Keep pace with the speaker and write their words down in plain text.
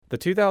The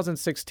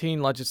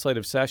 2016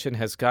 legislative session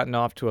has gotten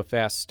off to a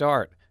fast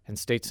start, and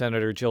State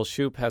Senator Jill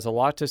Schupp has a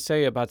lot to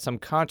say about some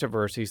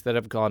controversies that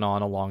have gone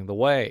on along the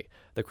way.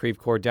 The Creve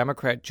Coeur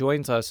Democrat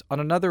joins us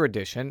on another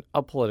edition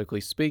of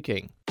Politically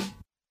Speaking.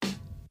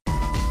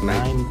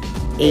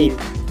 9, 8,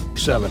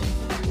 7,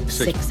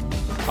 6,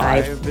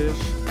 5-ish.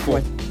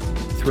 4,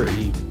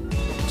 3,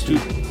 2,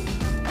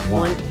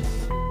 1.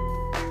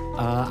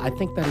 I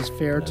think that is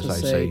fair to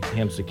say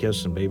hands to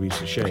kiss and babies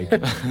to shake.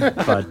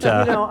 But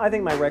I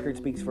think my record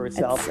speaks for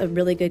itself. That's a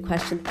really good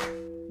question.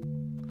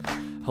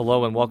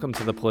 Hello and welcome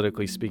to the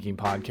Politically Speaking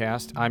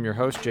podcast. I'm your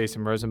host,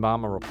 Jason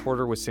Rosenbaum, a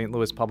reporter with St.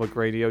 Louis Public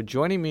Radio.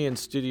 Joining me in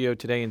studio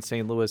today in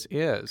St. Louis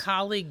is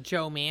colleague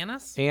Joe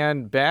Mannies.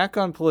 And back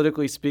on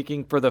Politically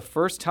Speaking for the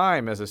first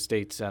time as a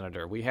state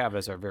senator, we have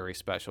as our very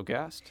special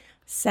guest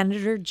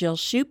Senator Jill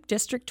Schupp,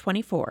 District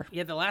 24.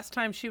 Yeah, the last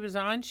time she was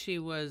on, she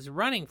was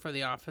running for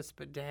the office,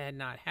 but had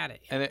not had it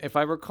yet. And if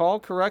I recall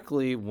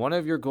correctly, one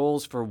of your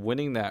goals for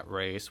winning that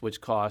race,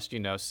 which cost,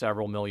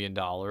 several $1 million,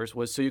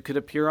 was so you could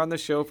appear on the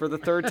show for the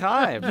third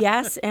time.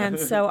 Yes, and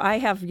so I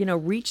have,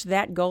 reached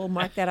that goal,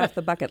 marked that off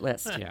the bucket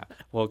list. Yeah.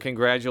 Well,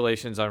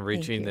 congratulations on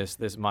reaching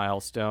this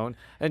milestone.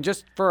 And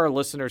just for our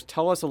listeners,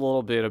 tell us a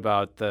little bit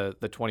about the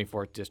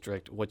 24th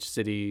District, which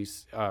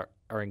cities are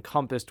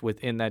encompassed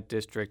within that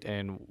district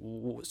and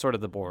sort of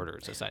the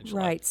borders, essentially.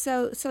 Right.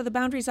 So the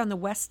boundaries on the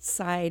west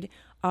side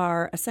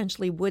are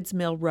essentially Woods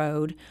Mill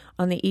Road.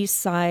 On the east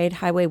side,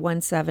 Highway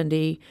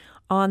 170.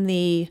 On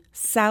the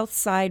south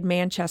side,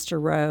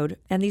 Manchester Road.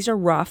 And these are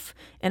rough.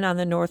 And on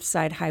the north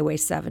side, Highway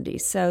 70.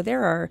 So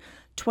there are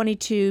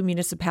 22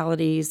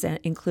 municipalities,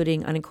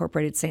 including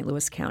unincorporated St.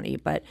 Louis County.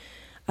 But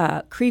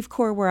Creve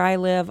Coeur, where I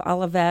live,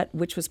 Olivet,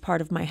 which was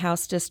part of my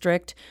House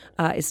district,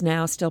 is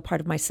now still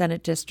part of my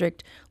Senate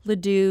district.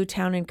 Ladue,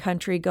 Town and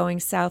Country, going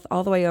south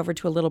all the way over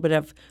to a little bit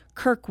of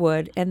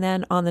Kirkwood. And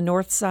then on the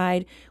north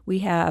side, we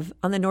have,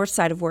 on the north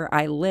side of where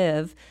I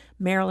live,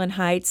 Maryland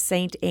Heights,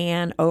 St.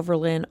 Anne,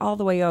 Overland, all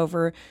the way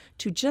over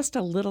to just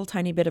a little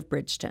tiny bit of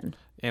Bridgeton.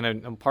 And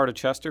a part of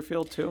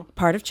Chesterfield, too?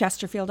 Part of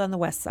Chesterfield on the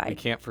west side. You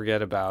can't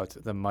forget about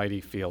the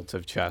mighty fields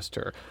of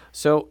Chester.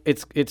 So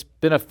it's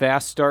been a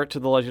fast start to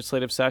the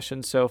legislative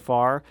session so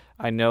far.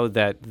 I know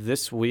that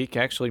this week,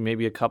 actually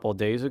maybe a couple of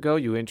days ago,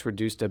 you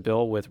introduced a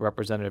bill with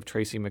Representative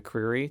Tracy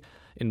McCreary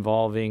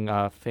involving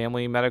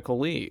family medical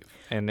leave.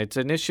 And it's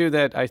an issue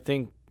that I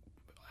think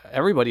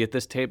everybody at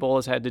this table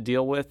has had to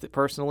deal with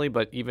personally,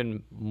 but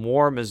even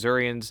more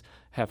Missourians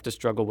have to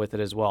struggle with it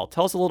as well.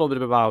 Tell us a little bit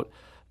about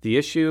the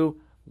issue,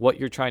 what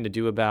you're trying to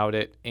do about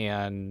it,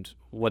 and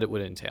what it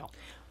would entail.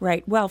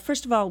 Right. Well,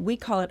 first of all, we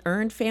call it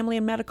earned family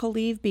and medical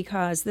leave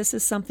because this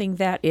is something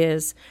that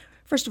is,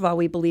 first of all,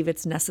 we believe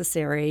it's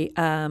necessary.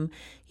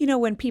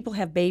 When people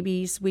have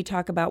babies, we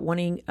talk about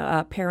wanting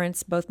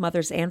parents, both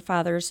mothers and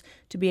fathers,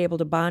 to be able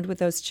to bond with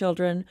those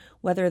children,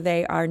 whether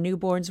they are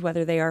newborns,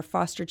 whether they are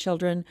foster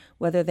children,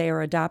 whether they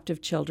are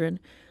adoptive children.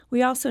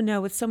 We also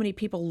know with so many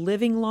people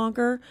living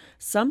longer,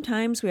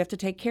 sometimes we have to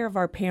take care of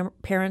our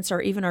parents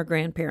or even our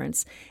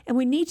grandparents. And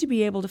we need to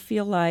be able to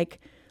feel like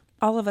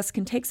all of us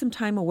can take some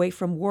time away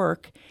from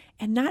work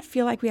and not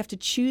feel like we have to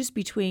choose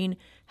between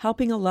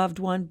helping a loved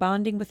one,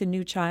 bonding with a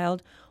new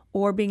child,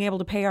 or being able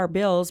to pay our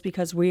bills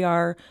because we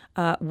are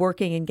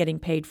working and getting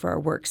paid for our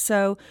work.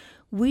 So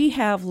we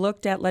have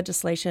looked at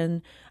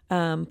legislation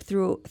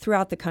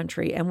throughout the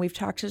country, and we've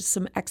talked to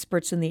some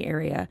experts in the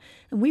area,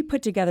 and we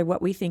put together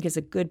what we think is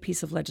a good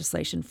piece of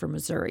legislation for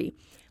Missouri.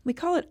 We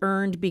call it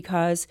earned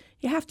because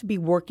you have to be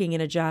working in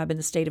a job in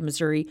the state of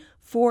Missouri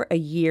for a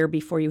year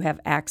before you have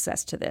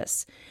access to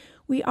this.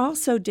 We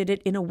also did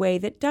it in a way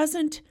that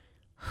doesn't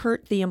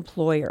hurt the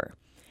employer.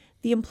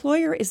 The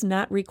employer is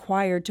not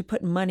required to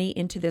put money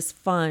into this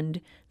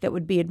fund that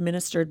would be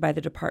administered by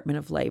the Department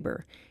of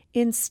Labor.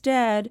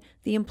 Instead,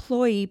 the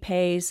employee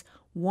pays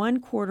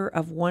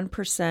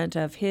 1/4%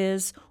 of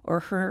his or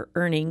her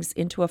earnings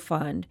into a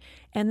fund,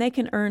 and they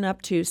can earn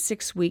up to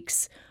 6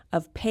 weeks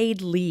of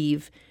paid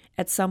leave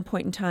at some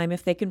point in time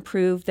if they can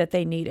prove that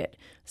they need it.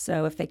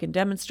 So if they can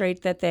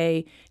demonstrate that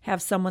they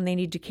have someone they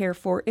need to care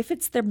for, if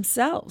it's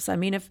themselves. I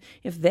mean, if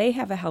they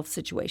have a health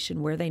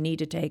situation where they need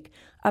to take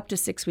up to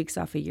 6 weeks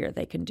off a year,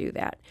 they can do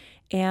that.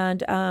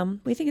 And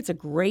we think it's a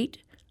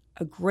great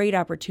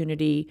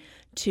opportunity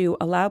to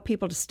allow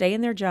people to stay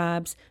in their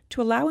jobs,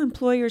 to allow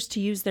employers to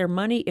use their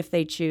money if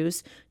they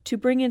choose, to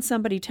bring in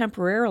somebody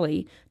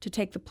temporarily to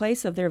take the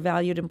place of their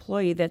valued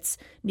employee that's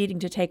needing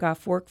to take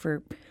off work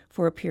for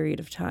a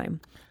period of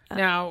time.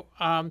 Now,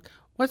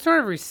 what sort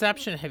of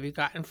reception have you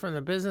gotten from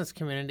the business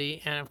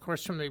community and, of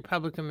course, from the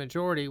Republican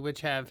majority, which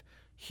have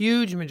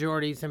huge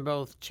majorities in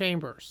both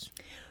chambers?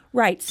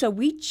 Right. So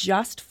we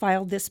just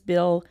filed this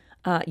bill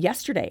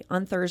yesterday,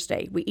 on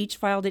Thursday. We each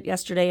filed it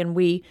yesterday, and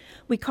we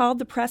called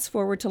the press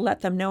forward to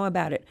let them know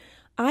about it.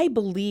 I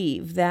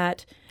believe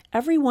that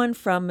everyone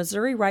from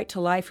Missouri Right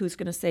to Life who's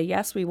going to say,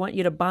 yes, we want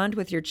you to bond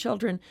with your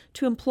children,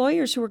 to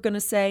employers who are going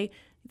to say,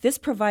 this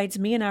provides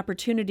me an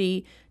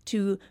opportunity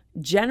to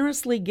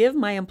generously give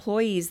my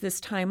employees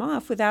this time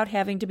off without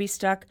having to be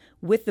stuck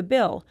with the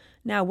bill.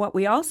 Now, what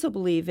we also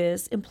believe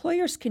is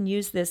employers can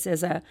use this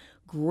as a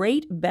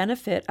great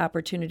benefit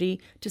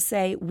opportunity to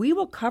say, we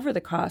will cover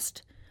the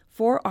cost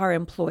for our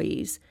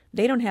employees.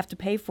 They don't have to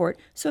pay for it.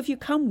 So if you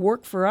come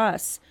work for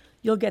us,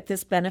 you'll get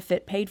this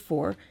benefit paid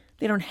for.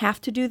 They don't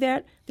have to do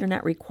that. They're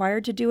not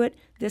required to do it.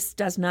 This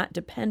does not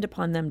depend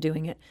upon them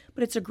doing it.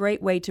 But it's a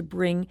great way to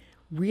bring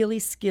really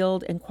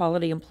skilled and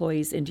quality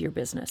employees into your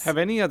business. Have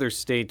any other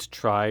states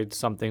tried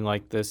something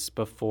like this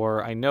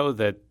before? I know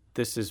that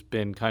this has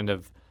been kind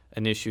of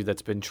an issue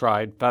that's been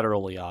tried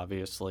federally,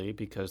 obviously,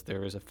 because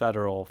there is a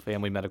federal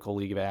Family Medical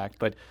Leave Act.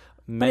 But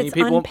many it's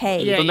people,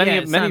 unpaid.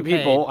 Many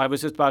people, I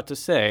was just about to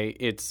say,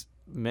 it's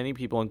many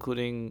people,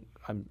 including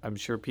I'm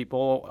sure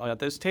people at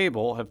this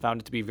table, have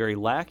found it to be very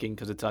lacking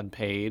because it's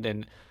unpaid,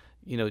 and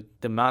the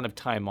amount of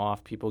time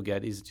off people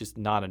get is just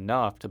not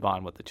enough to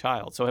bond with the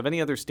child. So have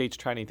any other states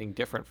tried anything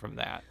different from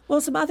that? Well,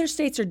 some other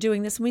states are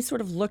doing this, and we sort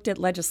of looked at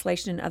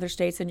legislation in other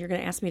states, and you're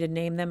going to ask me to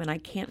name them, and I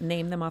can't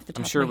name them off the top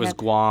of my head. I'm sure it was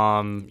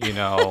Guam, non-states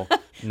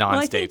well, I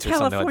think or something like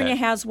that. California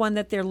has one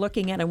that they're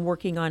looking at and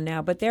working on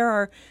now, but there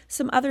are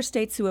some other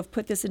states who have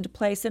put this into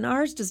place, and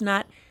ours does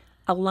not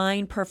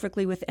align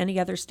perfectly with any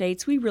other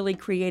states. We really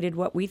created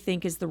what we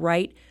think is the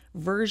right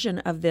version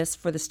of this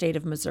for the state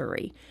of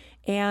Missouri.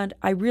 And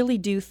I really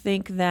do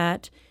think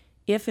that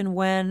if and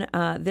when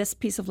this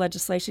piece of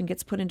legislation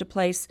gets put into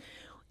place,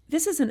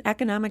 this is an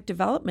economic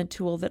development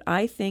tool that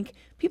I think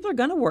people are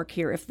going to work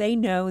here if they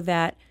know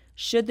that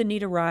should the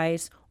need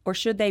arise or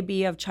should they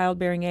be of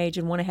childbearing age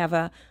and want to have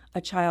a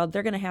child,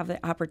 they're going to have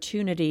the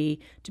opportunity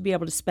to be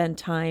able to spend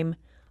time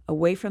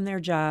away from their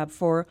job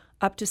for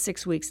up to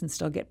 6 weeks and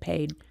still get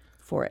paid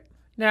for it.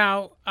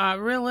 Now,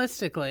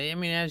 realistically,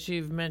 as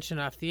you've mentioned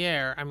off the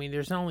air,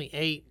 there's only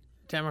 8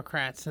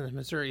 Democrats in the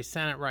Missouri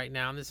Senate right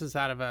now, and this is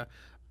out of a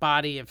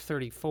body of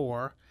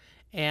 34.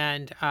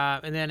 And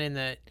then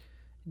in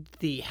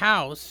the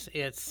House,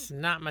 it's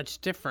not much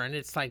different.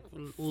 It's like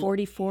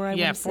 44, I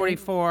yeah,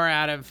 44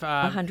 out of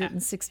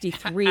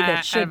 163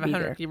 that should be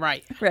there.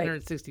 Right,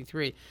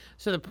 163.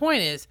 So the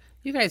point is,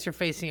 you guys are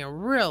facing a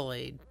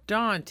really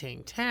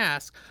daunting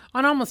task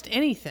on almost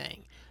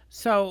anything.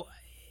 So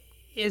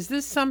is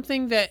this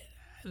something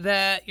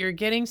that you're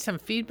getting some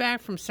feedback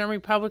from some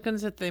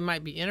Republicans that they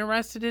might be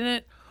interested in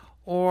it?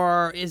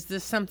 Or is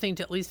this something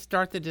to at least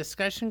start the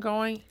discussion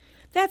going?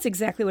 That's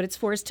exactly what it's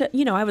for.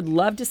 I would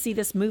love to see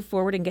this move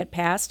forward and get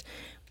passed.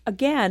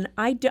 Again,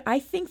 I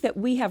think that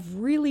we have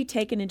really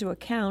taken into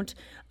account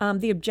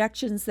the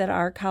objections that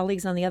our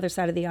colleagues on the other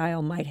side of the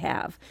aisle might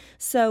have.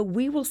 So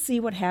we will see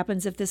what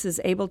happens if this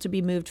is able to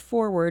be moved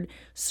forward.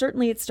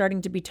 Certainly it's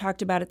starting to be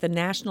talked about at the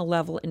national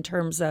level in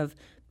terms of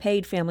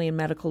paid family and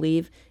medical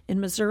leave. In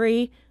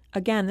Missouri,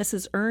 again, this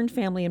is earned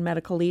family and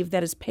medical leave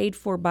that is paid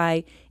for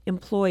by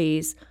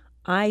employees.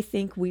 I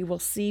think we will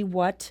see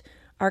what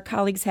our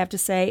colleagues have to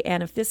say,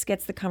 and if this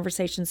gets the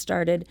conversation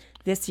started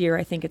this year,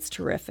 I think it's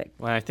terrific.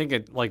 Well, I think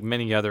like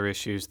many other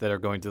issues that are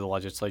going to the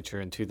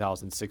legislature in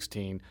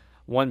 2016,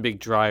 one big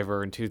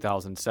driver in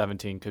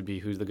 2017 could be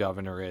who the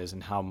governor is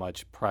and how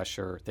much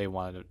pressure they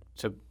want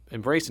to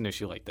embrace an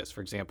issue like this.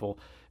 For example,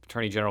 if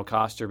Attorney General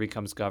Koster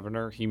becomes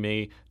governor, he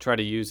may try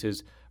to use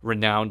his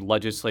renowned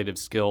legislative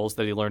skills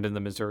that he learned in the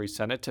Missouri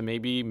Senate to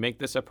maybe make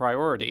this a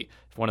priority.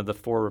 If one of the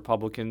 4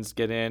 Republicans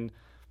get in,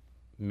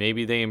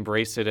 maybe they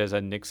embrace it as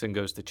a Nixon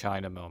goes to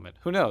China moment.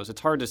 Who knows?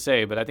 It's hard to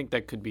say, but I think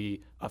that could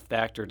be a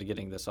factor to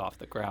getting this off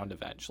the ground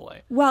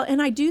eventually. Well,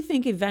 and I do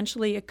think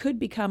eventually it could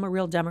become a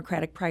real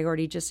Democratic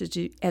priority, just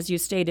as you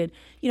stated.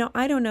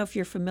 I don't know if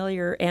you're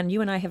familiar, and you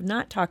and I have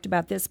not talked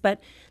about this,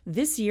 but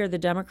this year the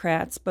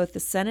Democrats, both the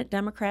Senate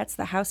Democrats,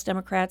 the House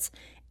Democrats,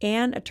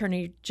 and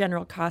Attorney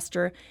General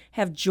Koster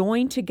have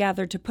joined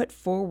together to put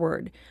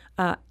forward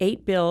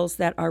 8 bills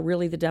that are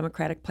really the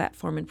Democratic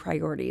platform and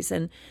priorities,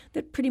 and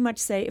that pretty much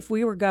say if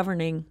we were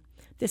governing,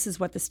 this is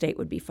what the state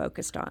would be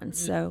focused on.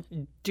 So,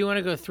 do you want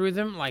to go through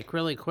them like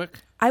really quick?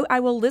 I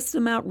will list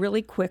them out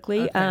really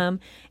quickly. Okay.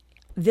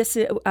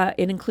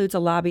 It includes a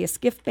lobbyist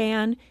gift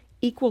ban,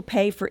 equal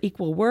pay for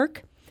equal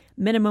work,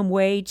 minimum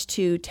wage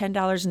to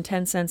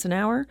 $10.10 an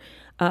hour,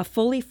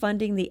 fully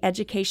funding the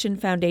Education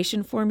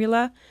Foundation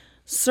formula,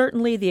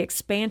 certainly the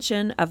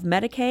expansion of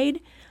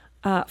Medicaid,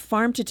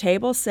 farm to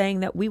table, saying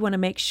that we want to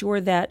make sure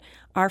that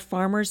our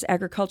farmers'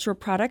 agricultural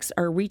products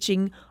are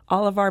reaching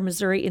all of our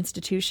Missouri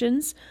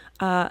institutions,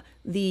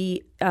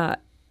 the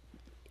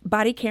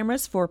body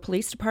cameras for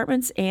police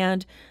departments,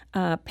 and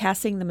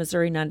passing the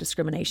Missouri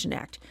Non-Discrimination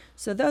Act.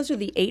 So those are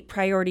the 8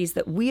 priorities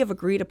that we have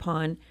agreed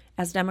upon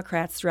as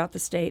Democrats throughout the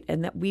state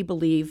and that we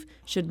believe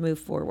should move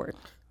forward.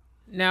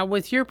 Now,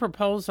 with your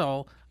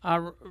proposal,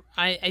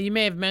 you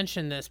may have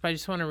mentioned this, but I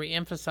just want to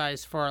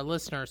reemphasize for our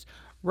listeners.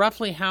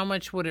 roughly how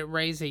much would it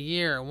raise a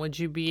year? Would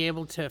you be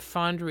able to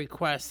fund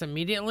requests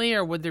immediately,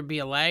 or would there be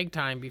a lag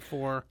time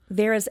before?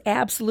 There is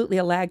absolutely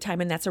a lag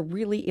time, and that's a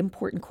really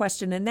important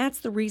question. And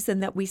that's the reason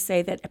that we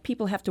say that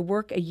people have to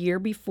work a year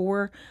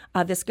before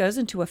this goes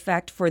into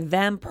effect for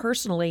them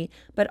personally,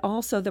 but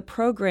also the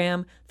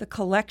program, the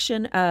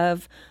collection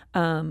of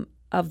the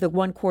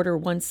 1/4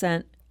 1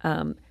 cent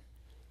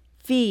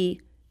fee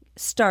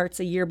starts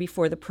a year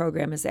before the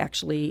program is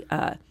actually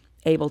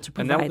able to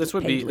provide. And this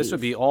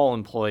would be all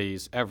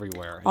employees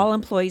everywhere. All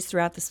employees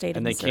throughout the state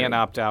of Missouri. And they can't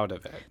opt out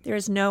of it. There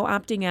is no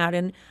opting out.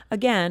 And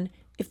again,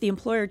 if the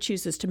employer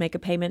chooses to make a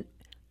payment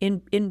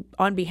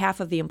on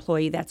behalf of the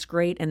employee, that's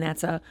great, and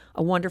that's a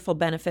wonderful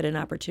benefit and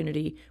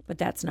opportunity, but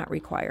that's not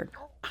required.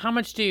 How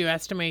much do you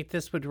estimate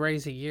this would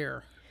raise a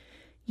year?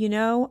 You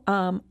know,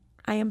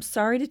 I am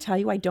sorry to tell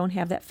you I don't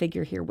have that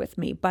figure here with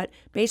me, but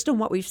based on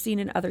what we've seen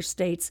in other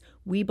states,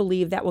 we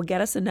believe that will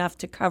get us enough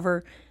to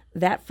cover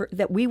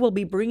that we will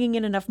be bringing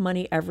in enough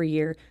money every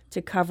year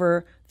to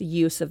cover the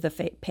use of the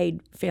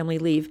paid family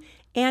leave.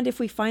 And if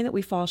we find that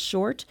we fall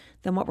short,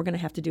 then what we're going to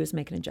have to do is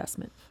make an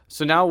adjustment.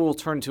 So now we'll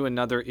turn to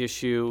another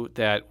issue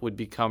that would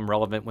become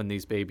relevant when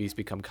these babies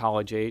become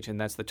college age, and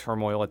that's the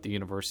turmoil at the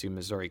University of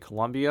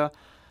Missouri-Columbia.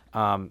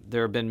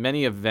 There have been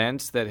many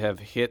events that have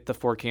hit the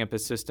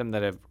four-campus system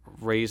that have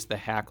raised the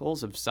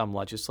hackles of some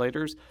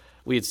legislators.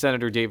 We had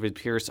Senator David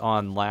Pierce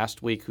on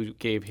last week, who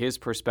gave his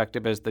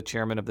perspective as the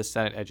chairman of the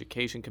Senate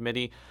Education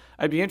Committee.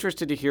 I'd be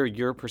interested to hear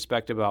your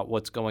perspective about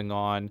what's going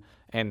on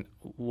and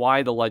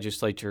why the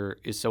legislature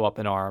is so up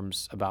in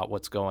arms about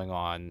what's going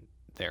on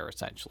there,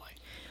 essentially.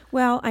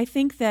 Well, I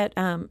think that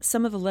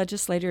some of the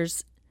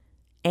legislators'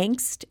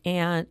 angst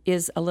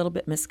is a little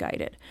bit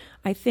misguided.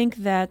 I think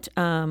that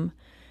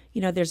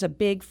there's a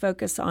big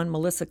focus on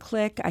Melissa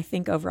Click. I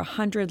think over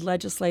 100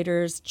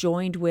 legislators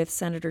joined with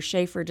Senator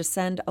Schaefer to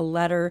send a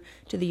letter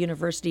to the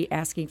university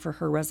asking for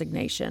her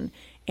resignation.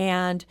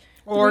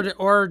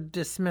 Or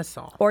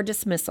dismissal. Or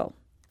dismissal.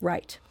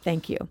 Right.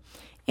 Thank you.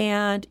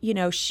 And,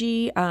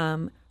 she,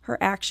 her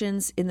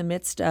actions in the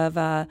midst of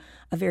a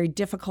very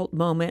difficult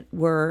moment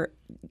were,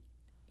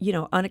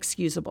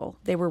 unexcusable.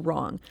 They were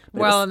wrong.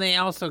 Well, and they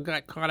also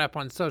got caught up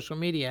on social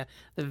media.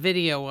 The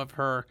video of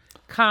her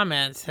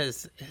comments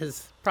has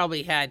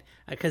probably had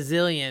a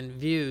gazillion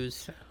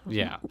views.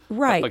 Yeah.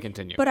 Right. But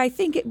continue. But I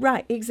think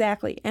right,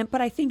 exactly. But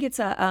I think it's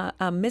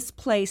a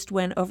misplaced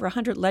when over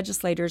 100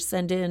 legislators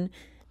send in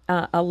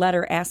a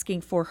letter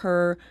asking for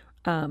her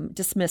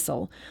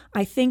dismissal.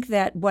 I think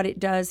that what it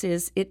does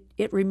is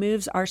it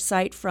removes our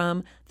sight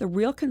from the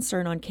real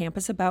concern on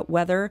campus about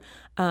whether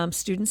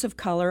students of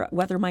color,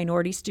 whether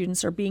minority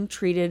students are being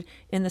treated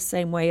in the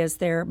same way as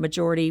their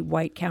majority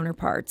white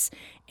counterparts.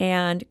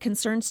 And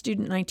Concerned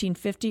Student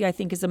 1950, I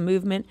think, is a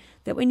movement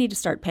that we need to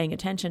start paying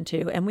attention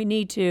to. And we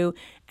need to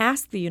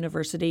ask the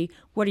university,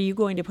 what are you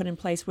going to put in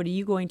place? What are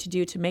you going to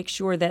do to make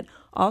sure that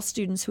all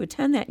students who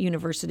attend that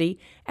university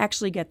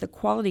actually get the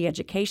quality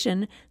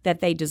education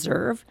that they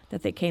deserve,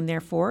 that they came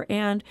there for,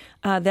 and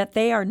that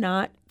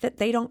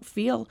they don't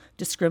feel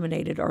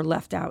discriminated or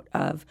left out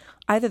of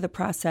either the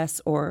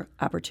process or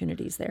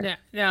opportunities there.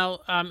 Now,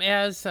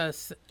 as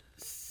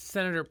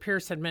Senator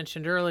Pierce had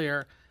mentioned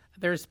earlier,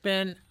 there's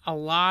been a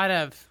lot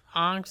of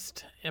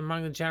angst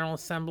among the General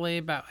Assembly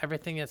about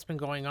everything that's been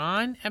going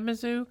on at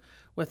Mizzou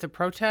with the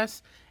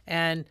protests,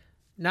 and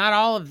not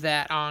all of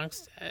that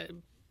angst.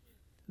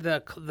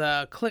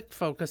 The Click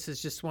focus is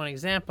just one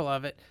example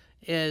of it.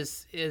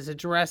 Is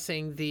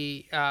addressing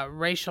the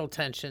racial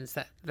tensions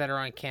that are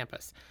on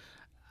campus.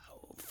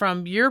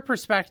 From your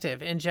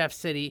perspective in Jeff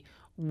City,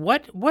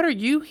 what are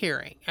you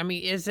hearing? I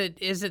mean, is it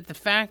the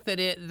fact that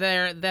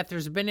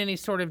there's been any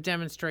sort of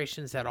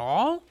demonstrations at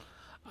all?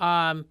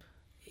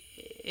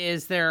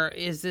 Is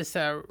this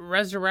a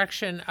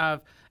resurrection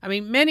of? I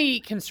mean, many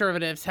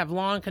conservatives have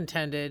long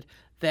contended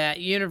that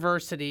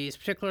universities,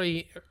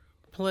 particularly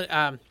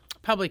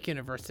public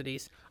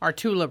universities, are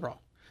too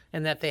liberal,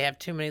 and that they have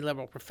too many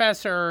liberal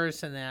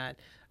professors, and that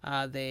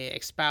they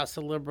espouse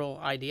a liberal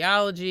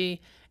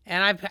ideology.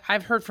 And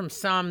I've heard from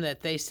some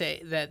that they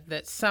say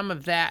that some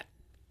of that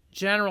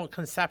general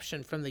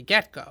conception from the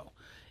get-go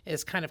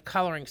is kind of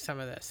coloring some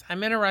of this.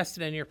 I'm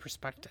interested in your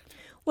perspective.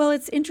 Well,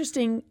 it's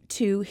interesting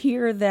to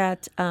hear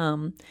that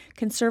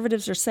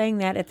conservatives are saying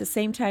that at the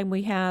same time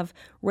we have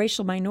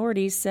racial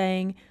minorities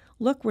saying,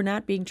 look, we're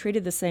not being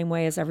treated the same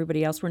way as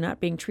everybody else. We're not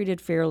being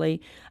treated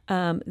fairly.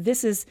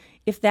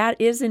 If that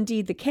is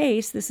indeed the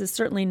case, this is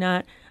certainly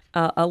not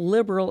a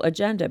liberal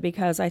agenda,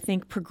 because I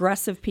think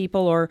progressive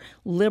people or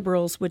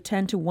liberals would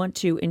tend to want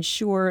to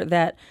ensure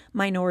that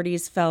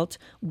minorities felt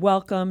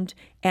welcomed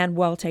and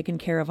well taken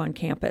care of on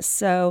campus.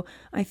 So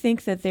I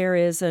think that there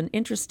is an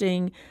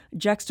interesting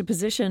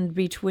juxtaposition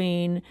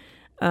between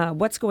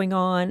what's going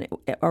on,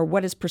 or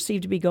what is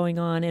perceived to be going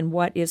on, and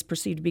what is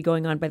perceived to be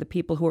going on by the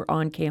people who are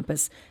on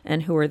campus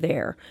and who are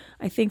there.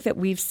 I think that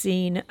we've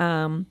seen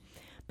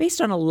based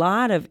on a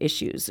lot of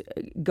issues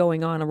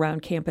going on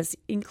around campus,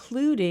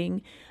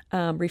 including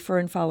refer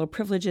and follow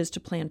privileges to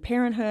Planned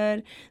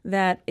Parenthood,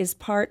 that is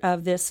part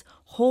of this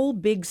whole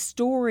big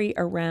story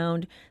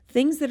around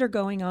things that are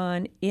going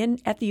on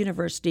at the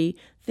university,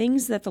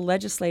 things that the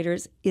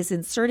legislators is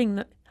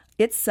inserting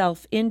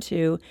itself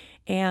into,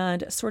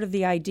 and sort of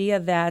the idea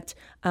that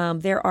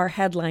there are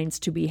headlines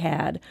to be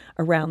had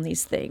around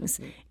these things.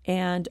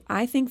 And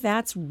I think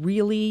that's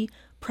really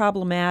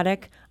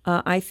problematic.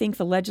 I think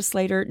the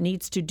legislator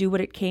needs to do what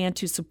it can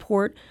to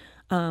support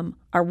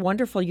our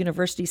wonderful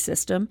university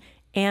system.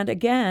 And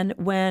again,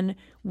 when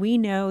we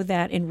know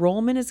that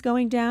enrollment is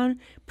going down,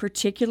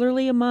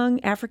 particularly among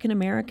African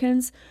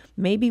Americans,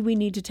 maybe we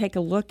need to take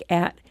a look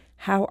at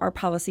how our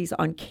policies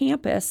on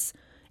campus,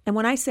 and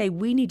when I say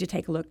we need to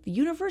take a look, the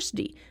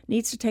university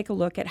needs to take a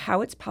look at how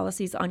its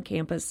policies on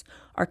campus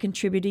are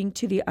contributing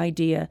to the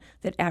idea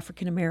that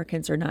African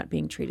Americans are not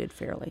being treated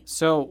fairly.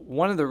 So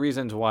one of the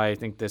reasons why I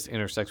think this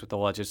intersects with the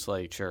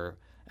legislature,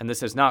 and this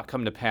has not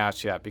come to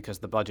pass yet because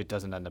the budget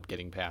doesn't end up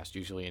getting passed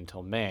usually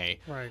until May,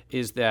 right,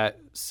 is that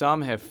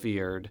some have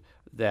feared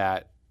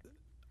that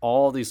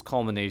all these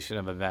culmination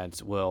of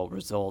events will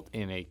result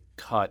in a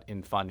cut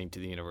in funding to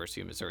the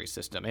University of Missouri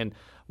system. And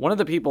one of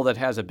the people that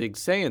has a big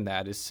say in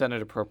that is Senate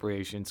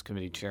Appropriations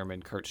Committee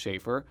Chairman Kurt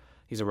Schaefer.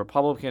 He's a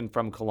Republican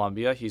from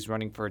Columbia. He's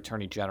running for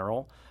Attorney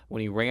General.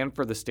 When he ran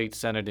for the state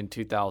Senate in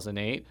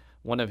 2008,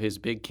 one of his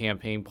big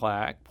campaign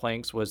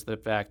planks was the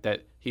fact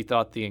that he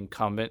thought the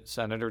incumbent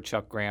Senator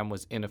Chuck Graham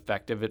was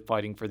ineffective at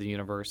fighting for the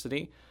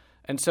university.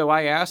 And so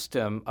I asked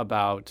him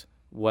about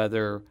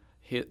whether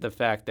the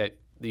fact that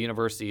the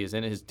university is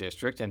in his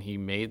district and he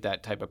made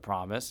that type of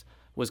promise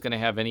was going to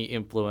have any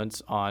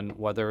influence on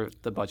whether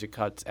the budget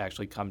cuts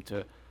actually come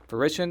to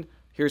fruition.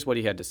 Here's what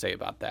he had to say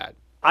about that.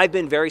 I've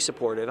been very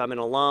supportive. I'm an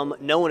alum.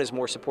 No one is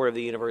more supportive of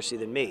the university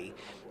than me.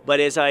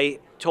 But as I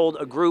told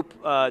a group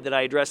that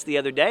I addressed the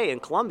other day in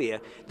Columbia,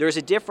 there's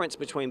a difference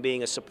between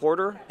being a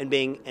supporter and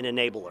being an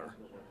enabler.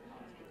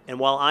 And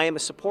while I am a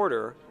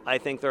supporter, I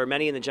think there are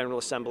many in the General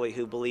Assembly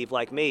who believe,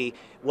 like me,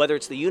 whether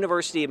it's the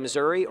University of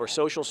Missouri or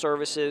Social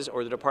Services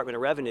or the Department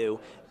of Revenue,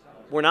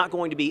 we're not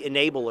going to be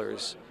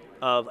enablers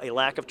of a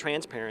lack of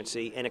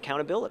transparency and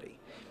accountability.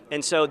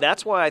 And so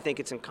that's why I think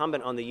it's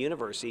incumbent on the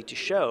university to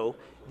show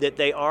that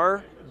they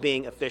are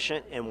being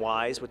efficient and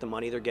wise with the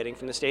money they're getting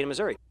from the state of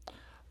Missouri.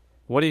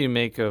 What do you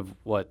make of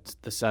what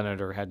the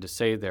senator had to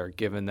say there,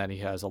 given that he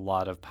has a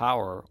lot of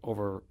power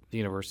over the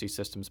university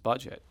system's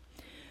budget?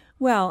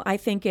 Well, I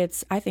think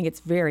it's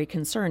very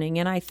concerning,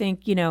 and I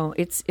think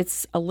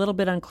it's a little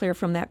bit unclear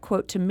from that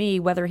quote to me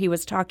whether he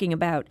was talking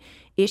about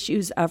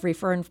issues of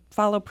refer and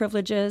follow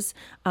privileges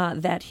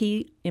that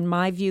he, in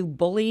my view,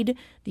 bullied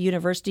the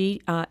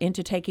university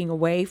into taking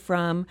away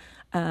from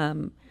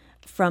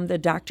the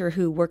doctor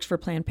who works for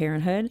Planned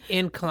Parenthood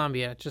in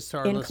Columbia. Just so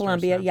our in listeners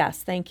Columbia, know.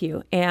 yes, thank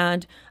you,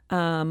 and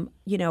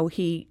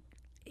he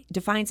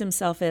defines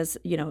himself as,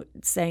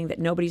 saying that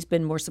nobody's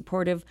been more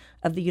supportive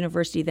of the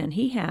university than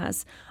he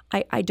has.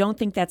 I don't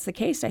think that's the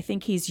case. I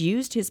think he's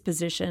used his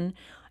position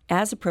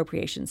as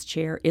appropriations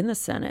chair in the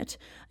Senate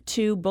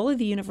to bully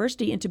the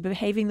university into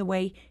behaving the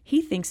way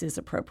he thinks is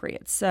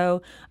appropriate.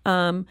 So,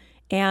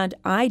 and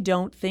I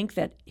don't think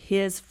that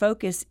his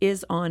focus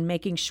is on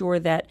making sure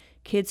that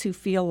kids who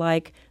feel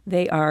like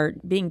they are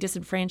being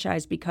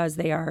disenfranchised because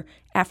they are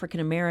African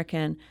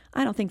American,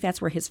 I don't think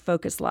that's where his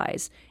focus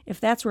lies.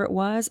 If that's where it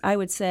was, I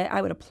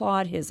would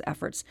applaud his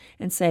efforts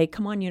and say,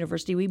 come on,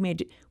 university, we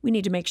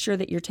need to make sure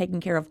that you're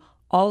taking care of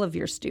all of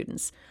your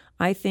students.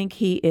 I think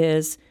he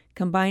is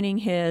combining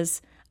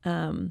his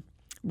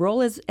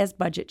role as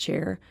budget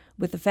chair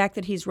with the fact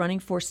that he's running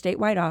for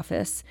statewide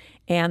office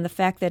and the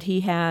fact that he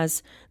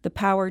has the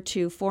power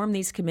to form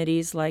these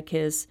committees like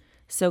his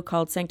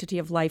so-called Sanctity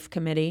of Life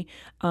Committee,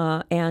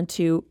 and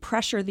to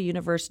pressure the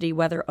university,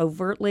 whether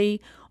overtly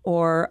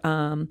or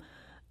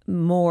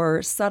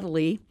more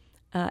subtly,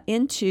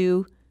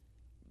 into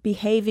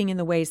behaving in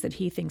the ways that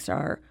he thinks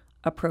are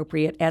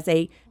appropriate as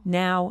a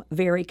now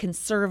very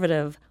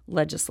conservative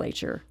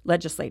legislator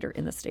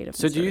in the state of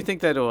Missouri. So do you think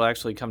that it will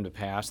actually come to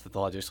pass that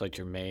the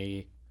legislature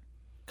may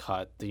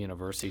cut the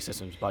university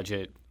system's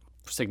budget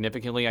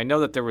significantly? I know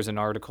that there was an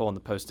article in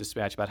the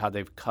Post-Dispatch about how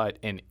they've cut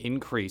an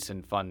increase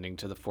in funding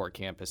to the Fort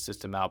Campus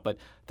system out, but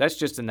that's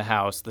just in the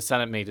House. The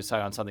Senate may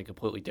decide on something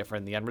completely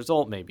different. The end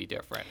result may be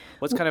different.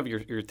 What's kind of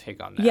your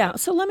take on that? Yeah,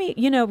 so let me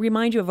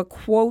remind you of a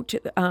quote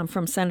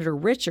from Senator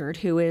Richard,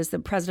 who is the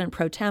president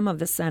pro tem of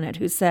the Senate,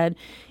 who said,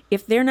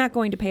 if they're not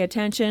going to pay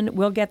attention,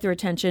 we'll get their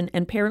attention,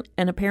 and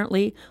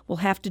apparently we'll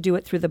have to do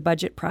it through the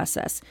budget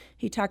process.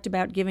 He talked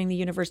about giving the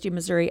University of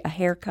Missouri a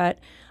haircut.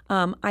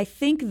 I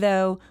think,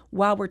 though,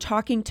 while we're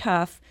talking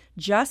tough,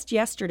 just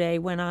yesterday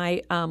when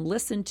I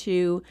listened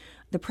to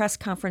the press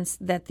conference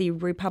that the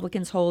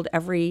Republicans hold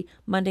every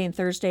Monday and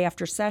Thursday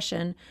after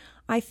session,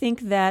 I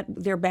think that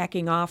they're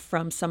backing off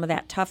from some of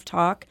that tough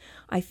talk.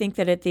 I think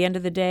that at the end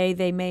of the day,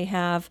 they may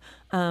have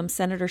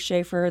Senator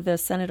Schaefer, the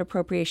Senate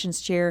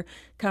Appropriations Chair,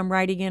 come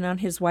riding in on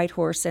his white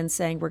horse and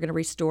saying we're going to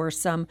restore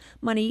some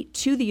money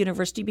to the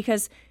university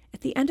because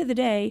at the end of the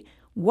day,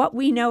 what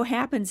we know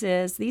happens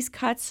is these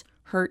cuts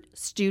hurt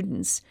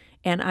students.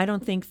 And I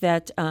don't think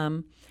that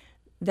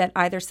that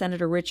either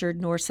Senator Richard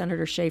nor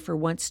Senator Schaefer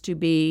wants to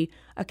be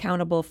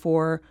accountable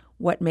for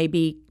what may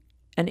be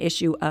an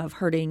issue of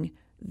hurting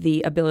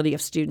the ability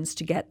of students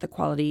to get the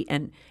quality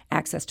and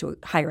access to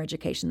higher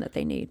education that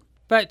they need.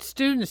 But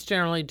students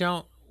generally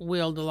don't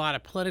wield a lot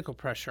of political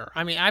pressure.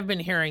 I mean, I've been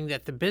hearing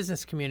that the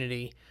business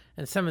community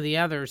and some of the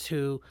others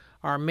who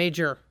are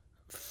major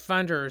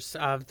funders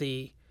of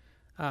the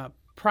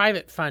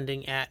private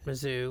funding at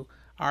Mizzou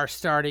are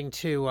starting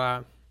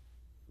to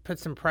put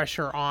some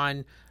pressure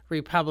on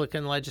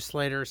Republican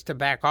legislators to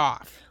back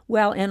off.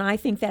 Well, and I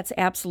think that's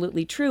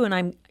absolutely true.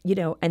 And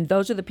and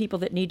those are the people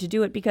that need to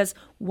do it, because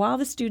while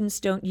the students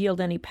don't yield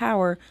any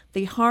power,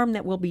 the harm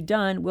that will be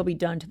done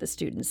to the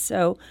students.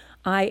 So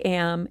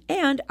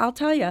and I'll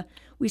tell you,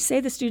 we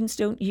say the students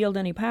don't yield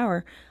any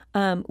power.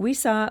 We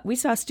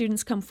saw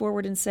students come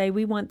forward and say,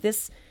 we want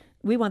this.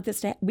 We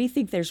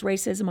think there's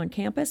racism on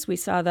campus. We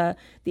saw the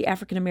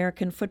African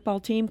American football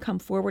team come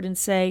forward and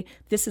say,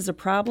 this is a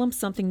problem,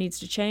 something needs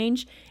to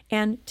change.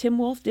 And Tim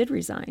Wolf did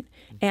resign.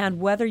 And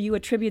whether you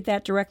attribute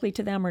that directly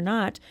to them or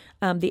not,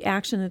 the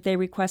action that they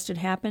requested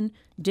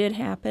did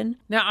happen.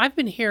 Now, I've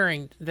been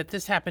hearing that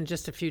this happened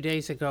just a few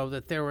days ago,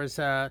 that there was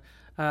the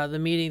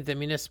meeting, the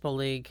Municipal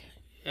League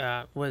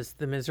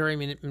the Missouri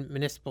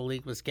Municipal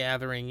League was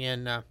gathering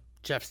in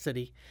Jeff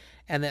City,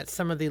 and that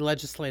some of the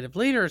legislative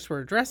leaders were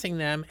addressing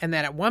them, and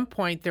that at one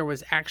point there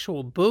was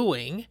actual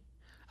booing,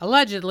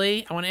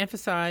 allegedly, I want to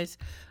emphasize,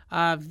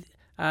 of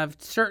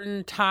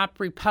certain top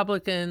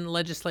Republican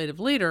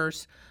legislative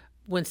leaders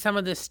when some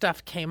of this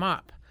stuff came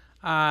up.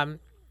 And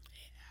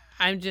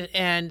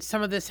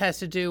some of this has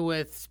to do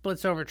with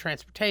splits over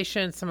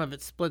transportation, some of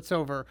it splits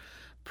over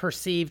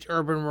perceived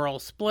urban-rural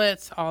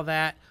splits, all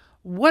that.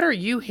 What are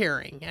you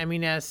hearing? I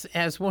mean, as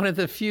one of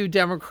the few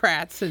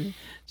Democrats in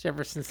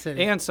Jefferson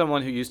City. And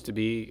someone who used to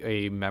be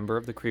a member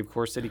of the Creve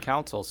Coeur City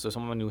Council, so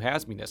someone who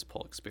has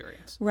municipal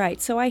experience. Right.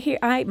 So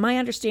my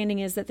understanding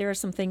is that there are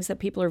some things that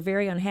people are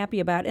very unhappy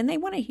about, and they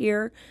want to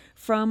hear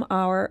from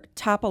our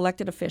top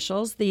elected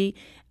officials, the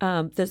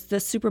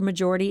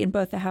supermajority in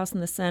both the House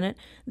and the Senate,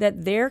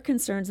 that their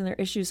concerns and their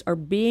issues are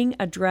being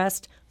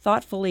addressed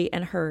thoughtfully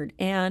and heard.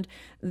 And,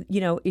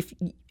 if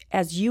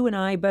as you and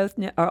I both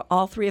know, or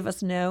all three of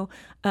us know,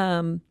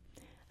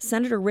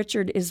 Senator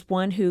Richard is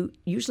one who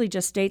usually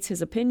just states his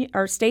opinion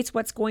or states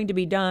what's going to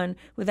be done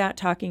without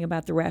talking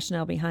about the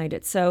rationale behind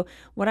it. So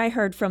what I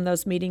heard from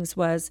those meetings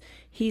was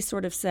he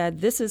sort of said,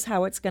 this is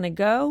how it's going to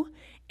go,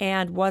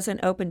 and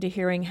wasn't open to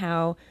hearing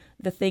how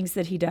the things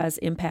that he does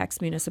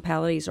impacts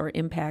municipalities or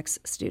impacts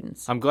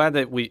students. I'm glad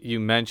that you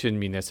mentioned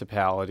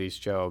municipalities,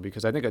 Joe,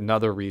 because I think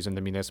another reason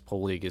the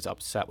Municipal League is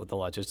upset with the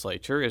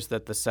legislature is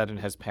that the Senate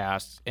has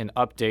passed an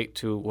update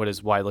to what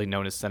is widely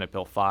known as Senate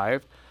Bill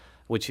 5,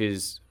 which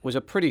was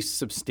a pretty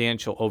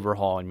substantial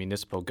overhaul in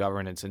municipal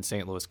governance in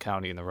St. Louis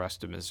County and the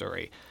rest of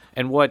Missouri.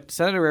 And what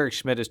Senator Eric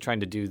Schmitt is trying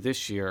to do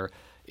this year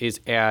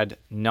is add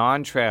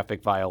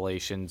non-traffic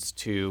violations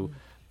to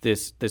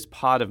this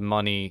pot of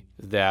money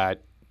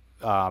that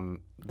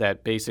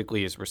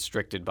basically is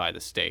restricted by the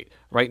state.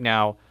 Right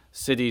now,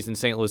 cities in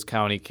St. Louis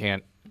County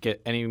can't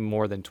get any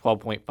more than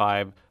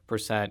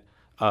 12.5%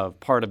 of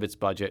part of its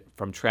budget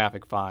from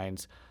traffic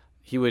fines.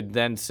 He would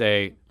then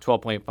say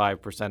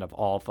 12.5% of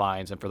all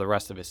fines, and for the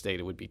rest of his state,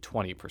 it would be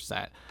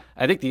 20%.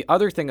 I think the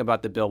other thing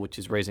about the bill, which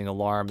is raising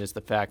alarm, is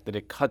the fact that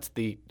it cuts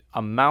the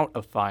amount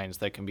of fines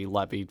that can be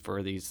levied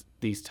for these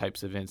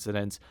types of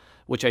incidents,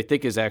 which I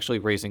think is actually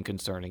raising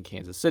concern in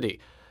Kansas City.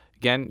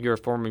 Again, you're a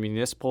former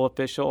municipal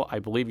official. I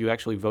believe you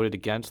actually voted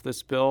against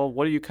this bill.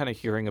 What are you kind of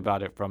hearing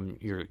about it from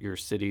your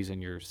cities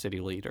and your city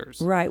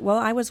leaders? Right. Well,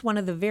 I was one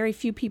of the very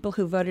few people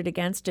who voted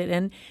against it.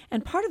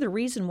 And part of the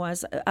reason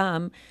was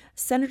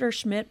Senator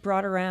Schmitt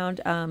brought around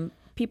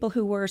people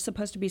who were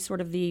supposed to be sort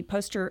of the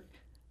poster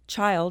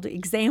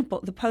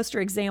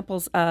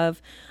examples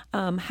of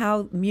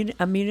how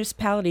a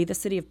municipality, the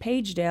city of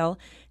Pagedale,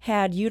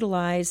 had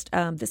utilized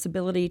this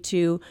ability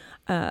to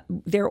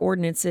their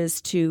ordinances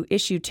to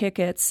issue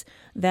tickets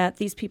that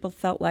these people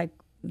felt like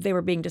they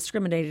were being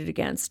discriminated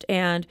against.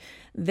 And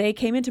they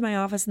came into my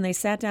office and they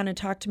sat down and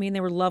talked to me, and they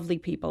were lovely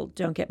people,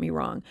 don't get me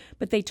wrong.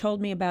 But they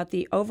told me about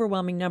the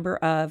overwhelming number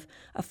of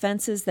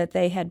offenses that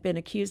they had been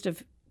accused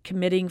of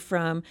committing,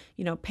 from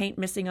paint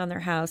missing on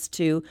their house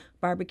to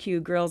barbecue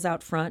grills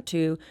out front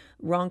to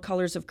wrong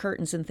colors of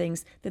curtains and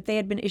things that they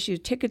had been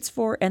issued tickets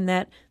for, and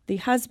that the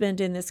husband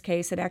in this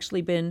case had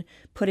actually been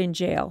put in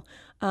jail.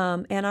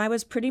 And I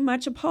was pretty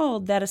much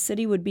appalled that a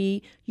city would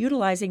be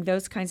utilizing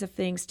those kinds of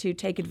things to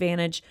take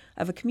advantage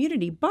of a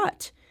community.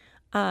 But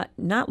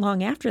not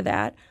long after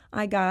that,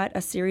 I got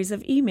a series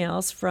of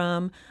emails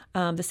from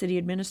the city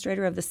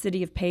administrator of the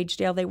city of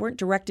Pagedale. They weren't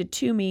directed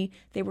to me.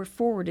 They were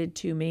forwarded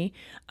to me,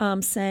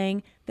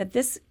 saying that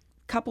this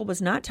couple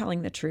was not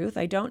telling the truth.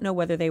 I don't know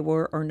whether they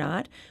were or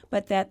not,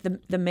 but that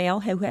the male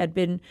who had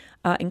been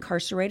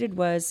incarcerated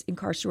was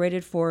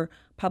incarcerated for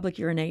public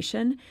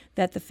urination,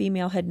 that the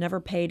female had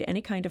never paid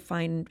any kind of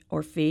fine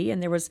or fee,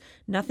 and there was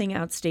nothing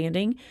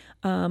outstanding.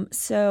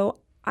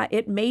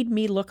 It made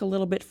me look a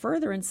little bit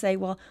further and say,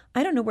 well,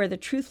 I don't know where the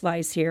truth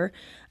lies here.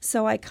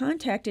 So I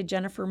contacted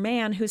Jennifer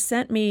Mann, who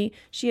sent me,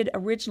 she had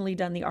originally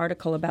done the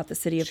article about the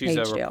city of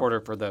Pagedale. She's a reporter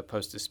for the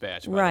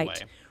Post-Dispatch, by the way.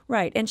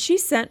 Right. And she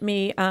sent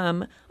me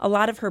a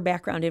lot of her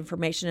background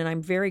information, and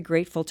I'm very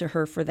grateful to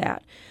her for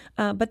that.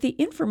 But the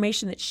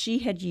information that she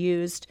had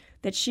used,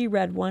 that she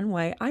read one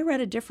way, I read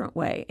a different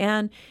way.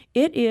 And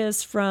it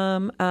is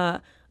from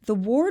the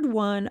Ward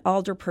 1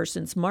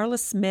 alderpersons, Marla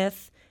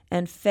Smith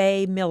and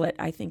Faye Millett,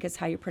 I think is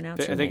how you pronounce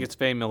her name. I think it's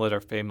Faye Millett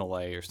or Faye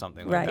Millett or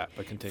something like that.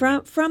 But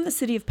continue. From the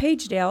city of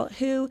Pagedale,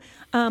 who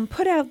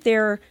put out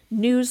their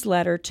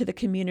newsletter to the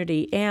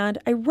community. And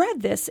I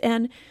read this,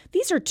 and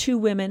these are two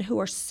women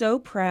who are so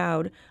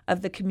proud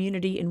of the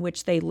community in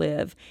which they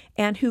live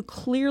and who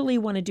clearly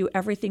want to do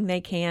everything they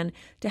can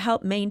to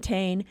help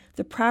maintain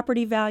the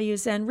property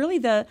values and really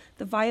the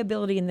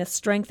viability and the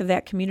strength of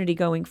that community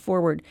going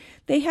forward.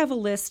 They have a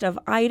list of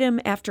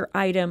item after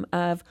item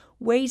of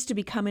ways to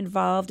become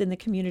involved in the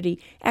community,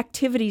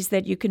 activities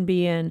that you can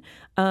be in,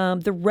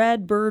 the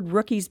Red Bird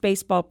Rookies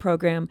Baseball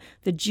Program,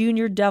 the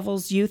Junior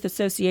Devils Youth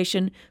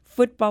Association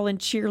football and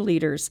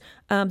cheerleaders,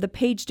 the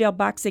Pagedale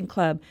Boxing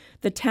Club,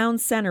 the town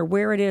center,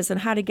 where it is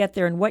and how to get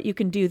there and what you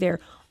can do there,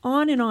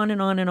 on and on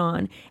and on and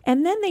on.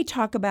 And then they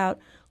talk about,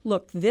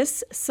 look,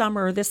 this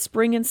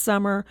spring and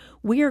summer,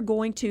 we are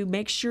going to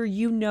make sure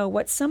you know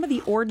what some of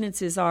the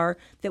ordinances are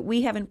that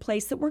we have in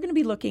place that we're going to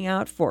be looking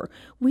out for.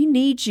 We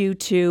need you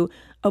to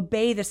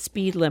obey the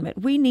speed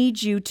limit. We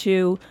need you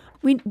to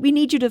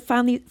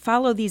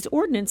follow these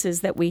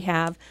ordinances that we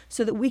have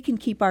so that we can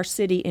keep our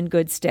city in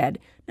good stead.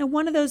 Now,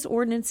 one of those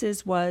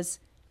ordinances was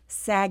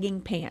sagging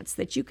pants,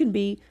 that you can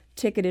be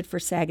ticketed for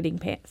sagging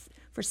pants.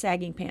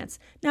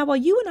 Now, while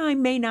you and I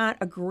may not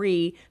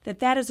agree that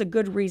that is a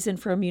good reason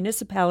for a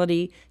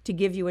municipality to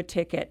give you a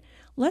ticket,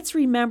 let's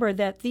remember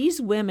that these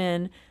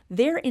women,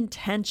 their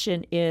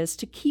intention is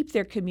to keep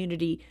their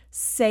community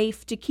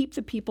safe, to keep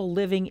the people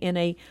living in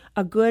a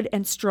good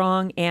and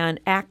strong and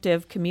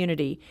active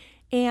community.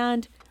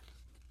 And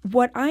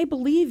what I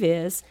believe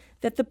is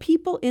that the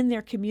people in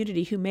their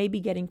community who may be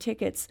getting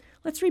tickets,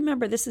 let's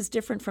remember this is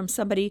different from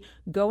somebody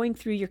going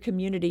through your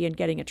community and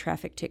getting a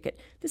traffic ticket.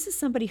 This is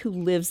somebody who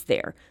lives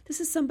there.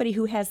 This is somebody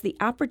who has the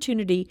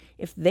opportunity,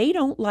 if they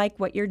don't like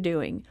what you're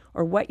doing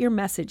or what your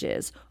message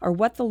is or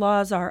what the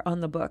laws are on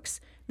the books,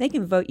 they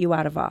can vote you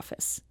out of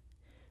office.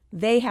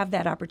 They have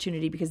that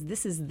opportunity because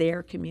this is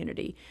their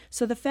community.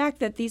 So the fact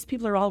that these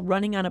people are all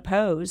running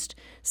unopposed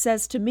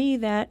says to me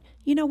that,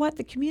 you know what,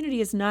 the community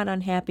is not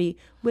unhappy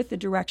with the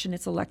direction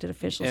its elected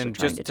officials are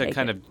trying to take.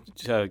 And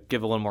just to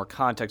give a little more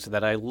context to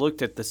that, I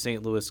looked at the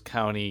St. Louis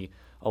County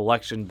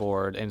Election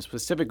Board and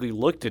specifically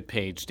looked at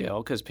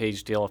Pagedale because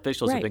Pagedale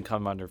officials have been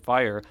coming under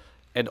fire.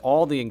 And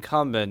all the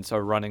incumbents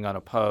are running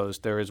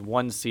unopposed. There is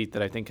one seat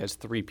that I think has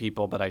 3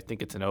 people, but I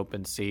think it's an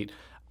open seat.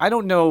 I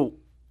don't know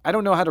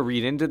how to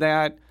read into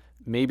that.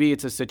 Maybe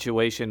it's a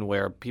situation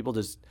where people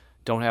just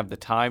don't have the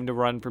time to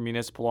run for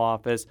municipal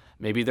office.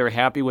 Maybe they're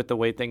happy with the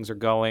way things are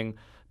going.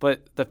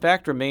 But the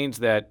fact remains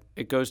that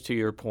it goes to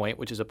your point,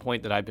 which is a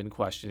point that I've been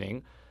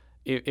questioning.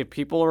 If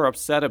people are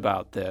upset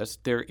about this,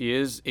 there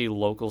is a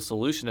local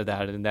solution to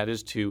that, and that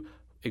is to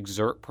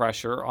exert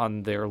pressure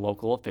on their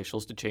local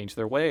officials to change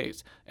their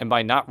ways. And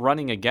by not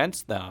running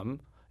against them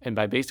and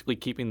by basically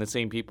keeping the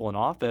same people in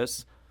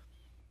office,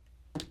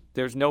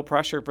 there's no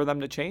pressure for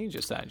them to change,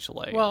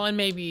 essentially. Well, and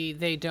maybe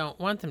they don't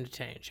want them to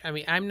change. I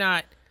mean, I'm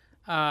not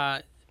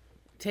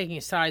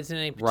taking sides in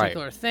any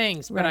particular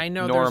things, but I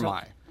know Nor am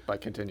I, by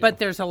continuing. But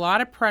there's a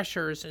lot of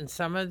pressures in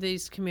some of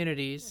these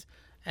communities,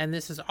 and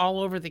this is all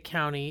over the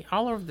county,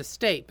 all over the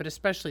state, but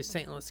especially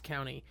St. Louis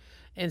County.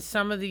 In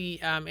some of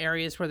the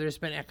areas where there's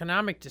been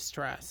economic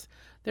distress,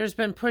 there's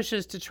been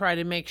pushes to try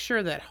to make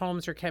sure that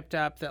homes are kept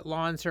up, that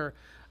lawns are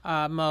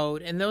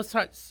mowed, and those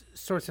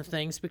sorts of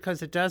things,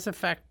 because it does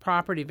affect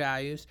property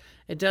values.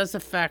 It does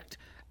affect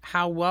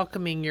how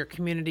welcoming your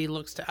community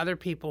looks to other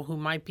people who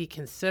might be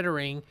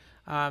considering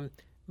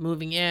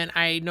moving in.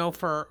 I know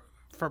for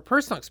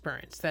personal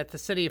experience that the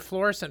city of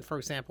Florissant, for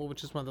example,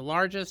 which is one of the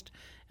largest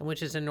and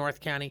which is in North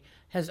County,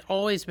 has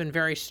always been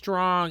very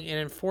strong in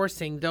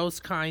enforcing those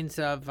kinds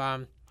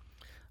of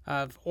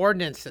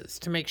ordinances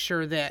to make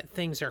sure that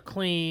things are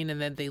clean and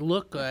that they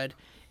look good.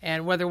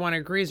 And whether one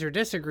agrees or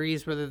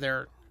disagrees, whether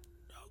they're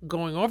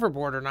going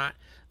overboard or not,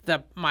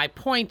 my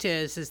point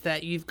is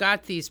that you've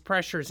got these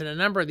pressures in a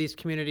number of these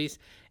communities,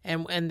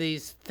 and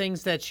these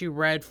things that you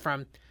read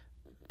from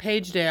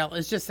Pagedale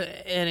is just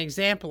an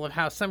example of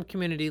how some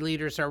community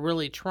leaders are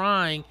really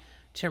trying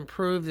to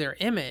improve their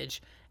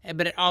image,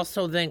 but it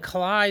also then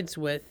collides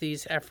with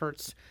these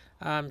efforts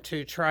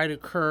to try to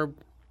curb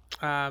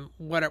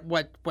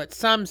what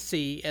some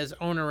see as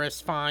onerous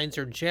fines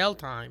or jail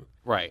time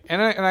Right.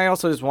 And I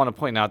also just want to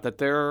point out that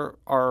there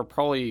are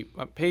probably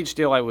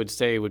Pagedale, I would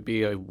say, would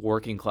be a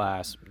working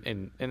class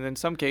and in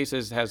some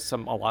cases has a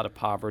lot of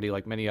poverty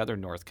like many other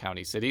North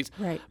County cities.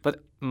 Right.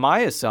 But my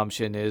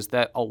assumption is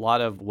that a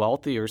lot of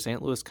wealthier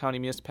St. Louis County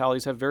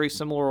municipalities have very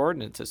similar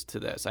ordinances to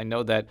this. I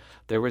know that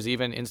there was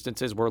even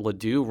instances where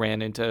Ladue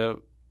ran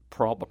into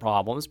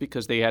problems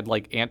because they had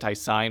like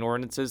anti-sign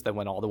ordinances that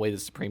went all the way to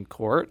the Supreme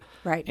Court.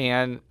 Right.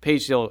 And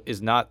Pagedale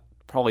is not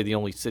probably the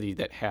only city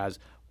that has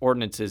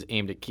ordinances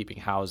aimed at keeping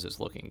houses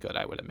looking good,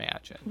 I would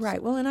imagine.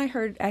 Right. Well, and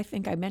I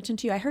think I mentioned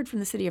to you, I heard from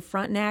the city of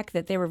Frontenac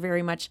that they were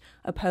very much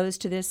opposed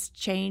to this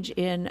change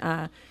in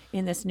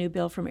this new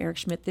bill from Eric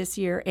Schmidt this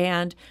year.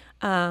 And,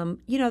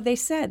 they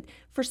said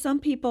for some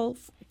people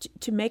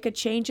to make a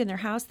change in their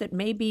house that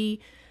may be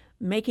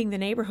making the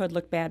neighborhood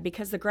look bad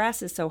because the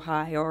grass is so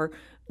high or,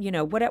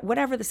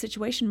 whatever the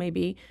situation may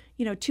be,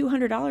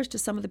 $200 to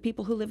some of the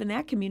people who live in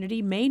that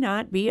community may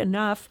not be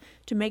enough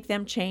to make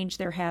them change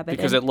their habit.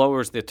 Because it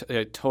lowers the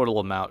total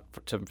amount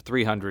to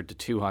 $300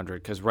 to $200.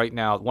 Because right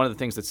now, one of the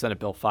things that Senate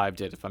Bill 5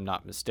 did, if I'm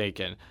not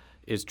mistaken,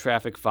 is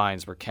traffic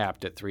fines were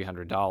capped at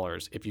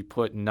 $300. If you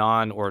put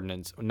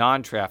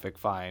non-traffic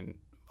fine,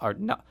 or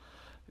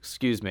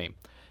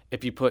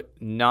if you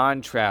put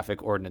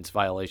non-traffic ordinance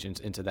violations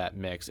into that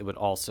mix, it would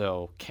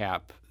also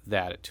cap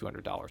that at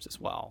 $200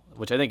 as well,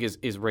 which I think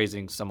is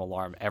raising some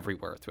alarm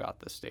everywhere throughout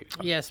the state.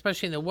 Yeah,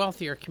 especially in the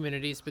wealthier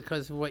communities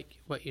because of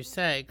what you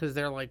say, because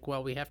they're like,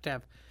 well, we have to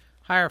have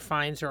higher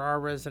fines or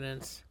our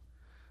residents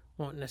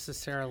won't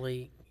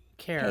necessarily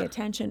care. Pay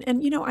attention.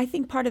 And, I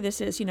think part of this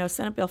is,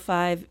 Senate Bill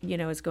 5,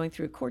 is going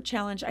through a court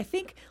challenge. I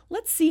think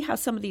let's see how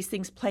some of these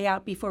things play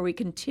out before we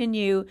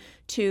continue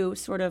to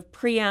sort of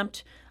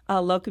preempt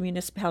local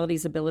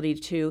municipalities' ability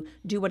to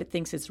do what it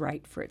thinks is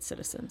right for its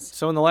citizens.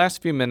 So in the last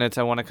few minutes,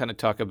 I want to kind of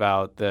talk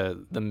about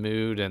the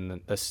mood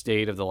and the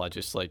state of the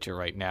legislature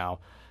right now.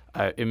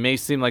 It may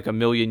seem like a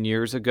million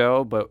years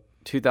ago, but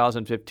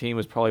 2015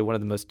 was probably one of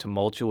the most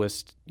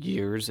tumultuous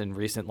years in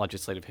recent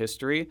legislative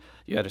history.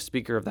 You had a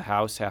Speaker of the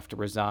House have to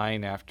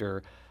resign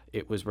after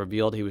it was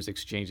revealed he was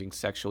exchanging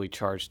sexually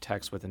charged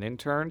texts with an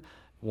intern.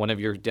 One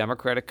of your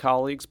Democratic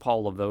colleagues,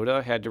 Paul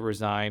LaVota, had to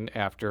resign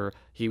after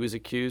he was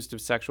accused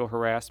of sexual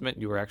harassment.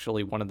 You were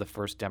actually one of the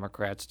first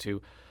Democrats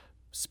to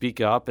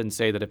speak up and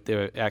say that if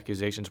the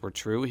accusations were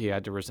true, he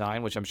had to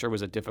resign, which I'm sure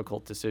was a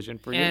difficult decision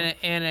for you.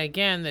 And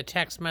again, the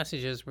text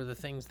messages were the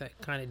things that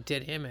kind of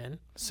did him in.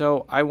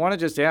 So I want to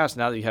just ask,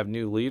 now that you have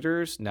new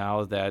leaders,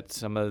 now that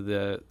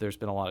there's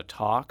been a lot of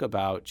talk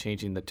about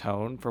changing the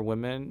tone for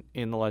women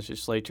in the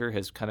legislature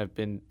has kind of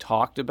been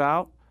talked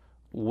about,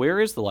 where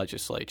is the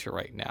legislature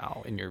right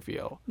now, in your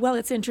view? Well,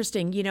 it's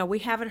interesting. We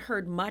haven't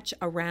heard much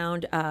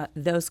around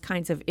those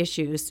kinds of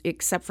issues,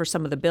 except for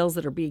some of the bills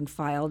that are being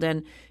filed.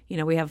 And,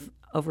 we have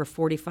over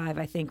 45,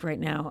 I think, right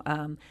now,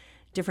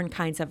 different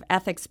kinds of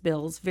ethics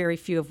bills, very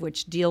few of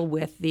which deal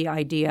with the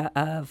idea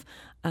of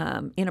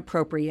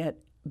inappropriate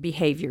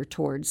behavior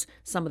towards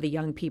some of the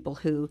young people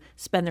who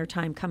spend their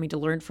time coming to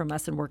learn from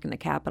us and work in the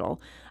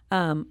Capitol.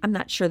 I'm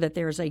not sure that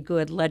there's a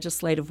good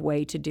legislative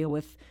way to deal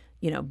with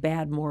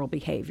bad moral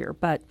behavior.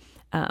 But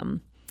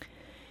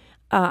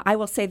I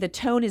will say the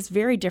tone is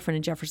very different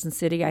in Jefferson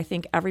City. I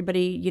think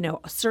everybody,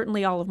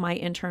 certainly all of my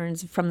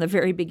interns from the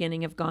very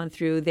beginning have gone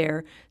through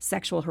their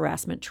sexual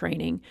harassment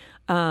training.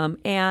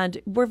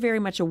 And we're very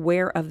much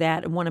aware of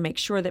that and want to make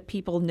sure that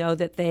people know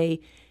that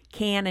they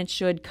can and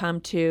should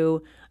come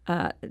to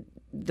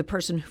the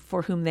person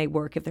for whom they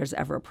work if there's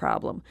ever a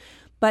problem.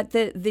 But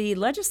the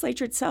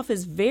legislature itself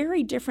is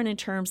very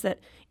different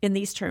in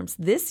these terms.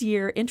 This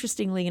year,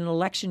 interestingly, an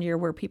election year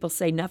where people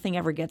say nothing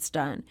ever gets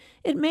done.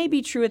 It may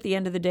be true at the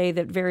end of the day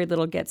that very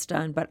little gets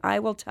done, but I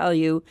will tell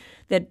you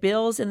that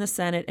bills in the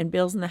Senate and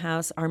bills in the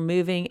House are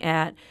moving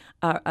at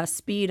a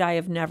speed I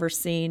have never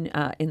seen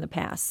in the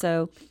past.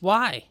 So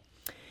why?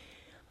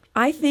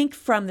 I think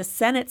from the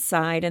Senate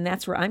side, and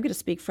that's where I'm going to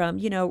speak from,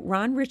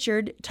 Ron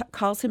Richard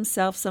calls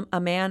himself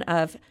a man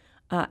of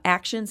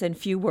actions and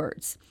few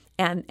words.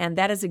 And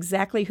that is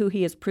exactly who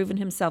he has proven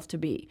himself to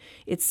be.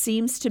 It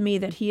seems to me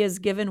that he has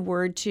given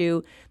word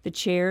to the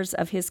chairs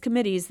of his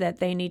committees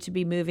that they need to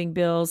be moving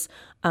bills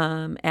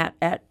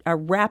at a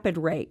rapid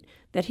rate,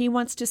 that he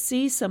wants to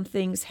see some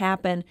things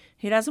happen.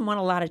 He doesn't want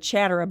a lot of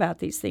chatter about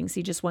these things.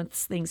 He just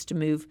wants things to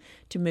move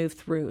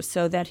through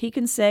so that he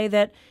can say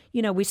that,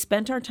 we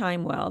spent our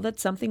time well, that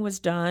something was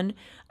done.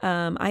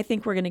 I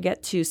think we're going to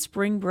get to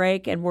spring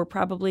break, and we're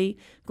probably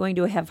going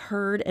to have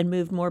heard and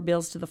moved more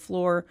bills to the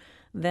floor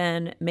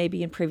than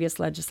maybe in previous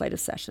legislative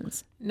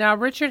sessions. Now,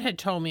 Richard had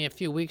told me a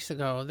few weeks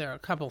ago there are a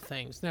couple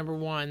things. Number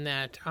one,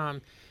 that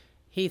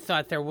he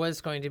thought there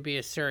was going to be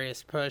a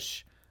serious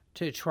push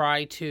to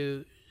try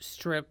to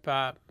strip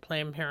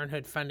Planned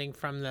Parenthood funding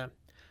from the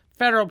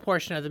federal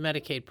portion of the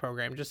Medicaid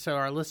program. Just so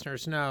our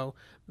listeners know,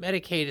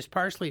 Medicaid is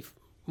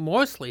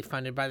mostly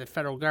funded by the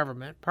federal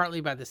government,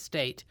 partly by the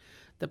state.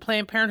 The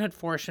Planned Parenthood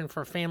portion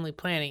for family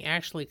planning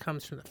actually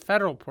comes from the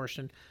federal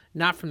portion,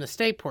 not from the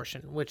state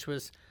portion, which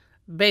was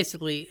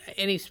basically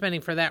any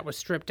spending for that was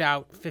stripped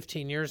out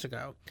 15 years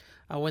ago.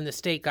 when the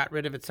state got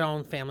rid of its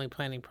own family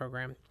planning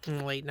program in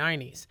the late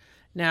 90s.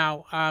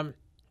 Now,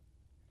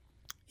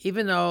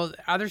 even though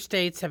other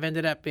states have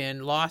ended up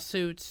in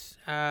lawsuits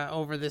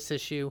over this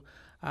issue,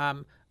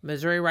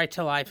 Missouri Right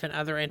to Life and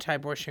other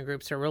anti-abortion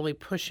groups are really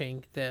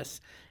pushing this.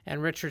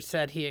 And Richard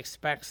said he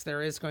expects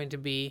there is going to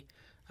be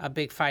a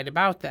big fight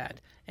about that.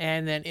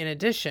 And then in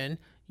addition,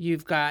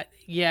 you've got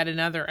yet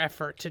another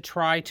effort to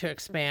try to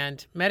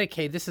expand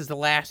Medicaid. This is the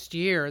last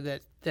year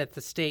that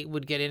the state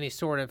would get any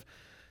sort of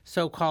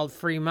so-called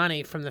free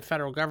money from the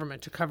federal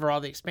government to cover all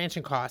the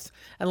expansion costs,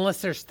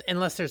 unless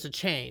there's a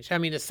change. I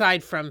mean,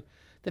 aside from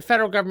the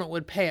federal government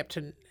would pay up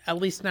to at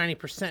least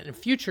 90% in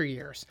future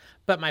years.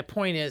 But my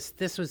point is,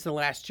 this was the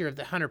last year of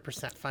the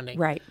 100% funding.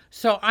 Right.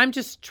 So I'm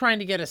just trying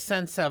to get a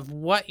sense of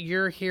what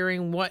you're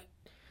hearing, what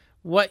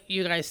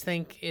you guys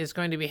think is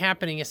going to be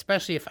happening,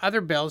 especially if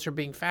other bills are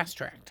being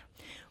fast-tracked.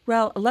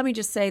 Well, let me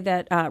just say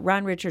that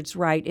Ron Richards'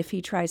 right if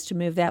he tries to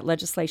move that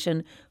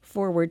legislation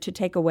forward to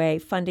take away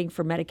funding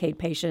for Medicaid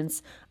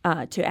patients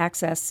to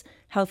access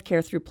health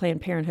care through Planned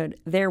Parenthood.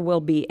 There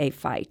will be a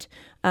fight.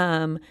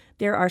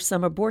 There are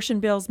some abortion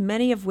bills,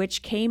 many of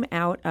which came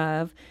out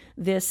of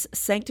this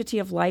Sanctity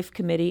of Life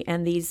Committee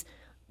and these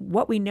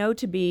what we know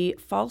to be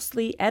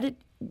severely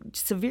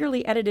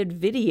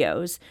edited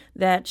videos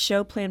that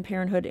show Planned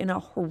Parenthood in a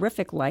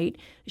horrific light,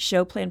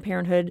 show Planned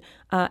Parenthood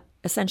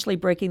essentially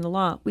breaking the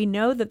law. We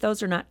know that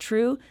those are not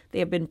true. They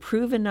have been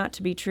proven not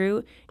to be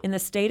true. In the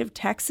state of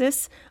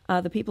Texas,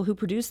 the people who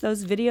produced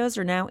those videos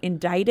are now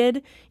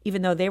indicted,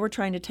 even though they were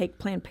trying to take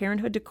Planned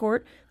Parenthood to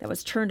court. That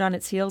was turned on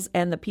its heels,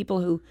 and the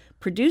people who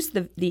produced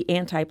the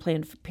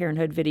anti-Planned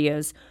Parenthood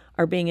videos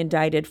are being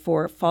indicted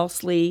for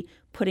falsely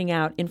putting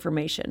out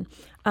information.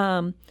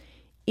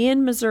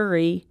 In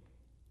Missouri,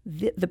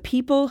 the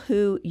people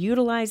who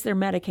utilize their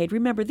Medicaid,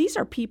 remember, these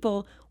are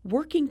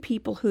working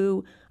people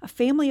who, a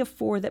family of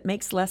four that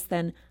makes less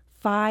than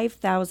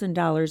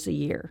 $5,000 a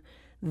year,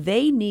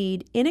 they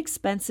need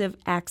inexpensive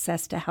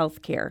access to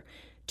health care,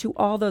 to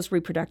all those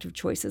reproductive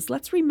choices.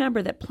 Let's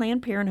remember that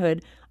Planned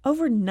Parenthood,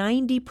 over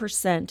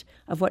 90%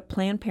 of what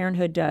Planned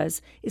Parenthood does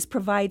is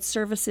provide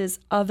services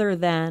other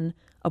than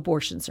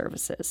abortion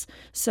services.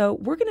 So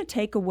we're going to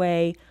take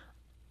away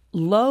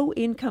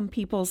low-income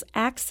people's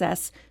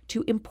access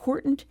to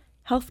important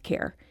health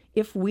care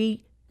if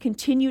we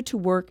continue to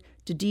work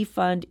to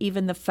defund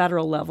even the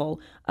federal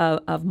level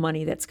of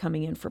money that's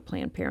coming in for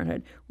Planned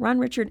Parenthood. Ron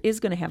Richard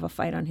is going to have a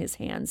fight on his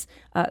hands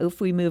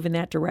if we move in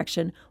that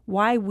direction.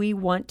 Why we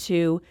want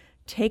to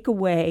take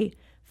away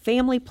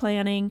family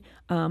planning,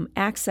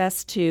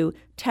 access to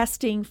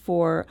testing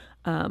for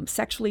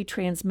sexually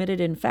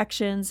transmitted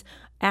infections,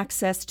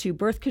 access to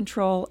birth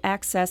control,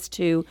 access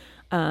to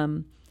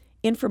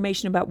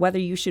information about whether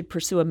you should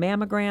pursue a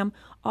mammogram,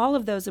 all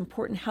of those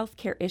important health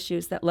care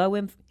issues that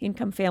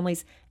low-income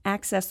families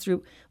access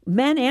through,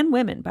 men and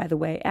women, by the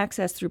way,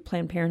 access through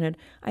Planned Parenthood,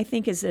 I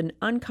think is an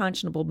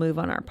unconscionable move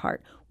on our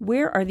part.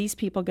 Where are these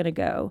people going to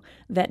go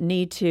that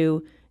need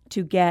to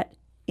get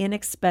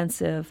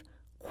inexpensive,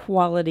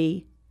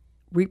 quality,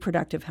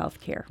 reproductive health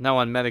care? Now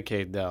on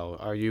Medicaid, though,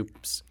 are you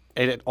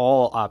at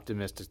all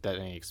optimistic that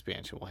any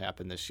expansion will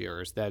happen this year,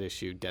 or is that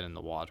issue dead in the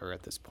water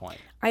at this point?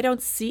 I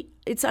don't see.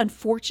 It's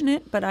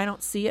unfortunate, but I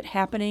don't see it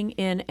happening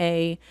in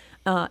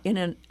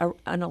an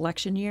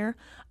election year.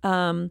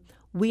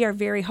 We are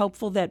very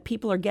hopeful that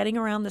people are getting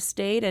around the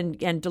state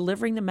and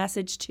delivering the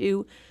message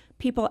to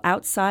people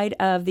outside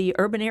of the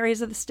urban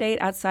areas of the state,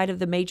 outside of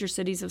the major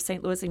cities of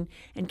St. Louis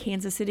and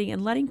Kansas City,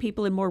 and letting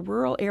people in more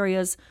rural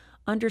areas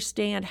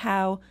understand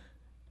how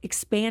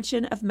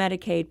expansion of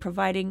Medicaid,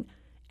 providing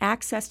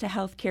access to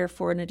health care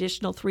for an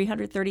additional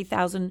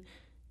 330,000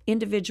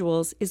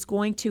 individuals, is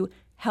going to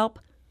help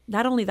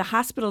not only the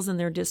hospitals in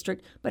their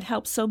district, but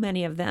help so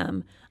many of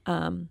them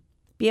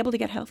be able to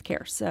get health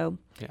care. So,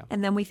 yeah.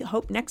 And then we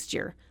hope next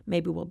year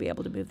maybe we'll be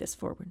able to move this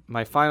forward.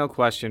 My final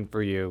question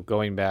for you,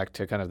 going back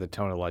to kind of the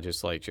tone of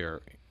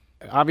legislature,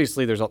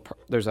 obviously there's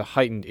a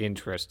heightened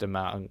interest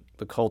among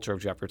the culture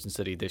of Jefferson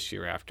City this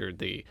year after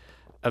the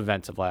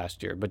events of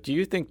last year. But do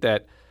you think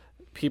that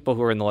people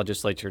who are in the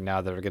legislature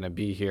now that are going to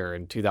be here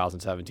in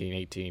 2017,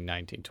 18,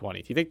 19,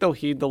 20, do you think they'll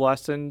heed the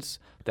lessons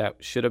that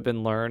should have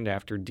been learned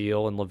after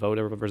Deal and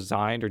LaVota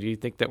resigned, or do you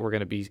think that we're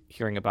going to be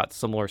hearing about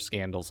similar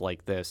scandals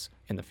like this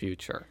in the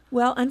future?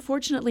 Well,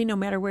 unfortunately, no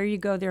matter where you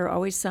go, there are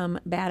always some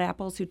bad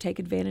apples who take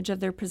advantage of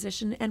their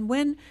position. And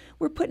when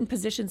we're put in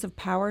positions of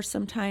power,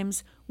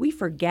 sometimes we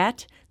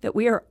forget that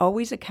we are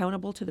always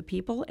accountable to the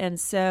people. And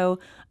so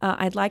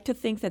I'd like to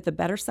think that the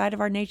better side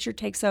of our nature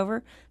takes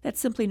over.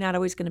 That's simply not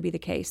always going to be the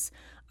case.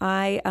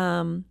 I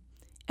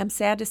am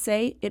sad to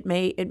say it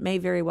may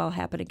very well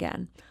happen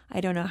again. I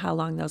don't know how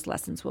long those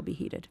lessons will be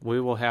heeded.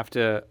 We'll have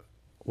to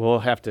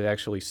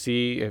actually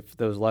see if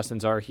those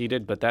lessons are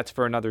heeded, but that's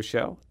for another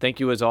show. Thank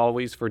you as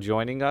always for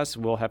joining us.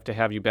 We'll have to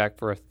have you back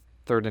for a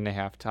third and a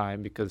half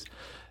time because,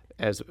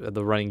 as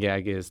the running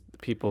gag is,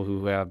 people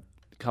who have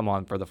come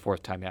on for the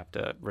fourth time have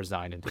to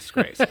resign in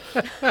disgrace.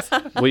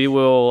 We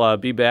will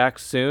be back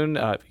soon.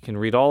 You can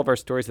read all of our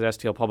stories at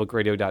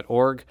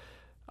stlpublicradio.org.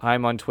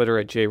 I'm on Twitter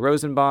at Jay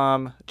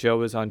Rosenbaum.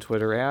 Joe is on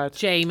Twitter at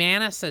Jay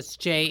Mannies. That's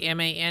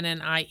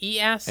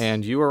JMANNIES.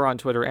 And you are on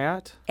Twitter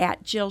at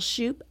Jill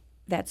Shoup.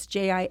 That's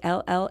JILLSCHUPP.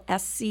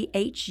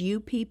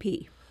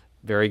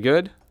 Very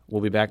good.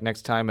 We'll be back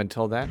next time.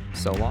 Until then,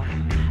 so long.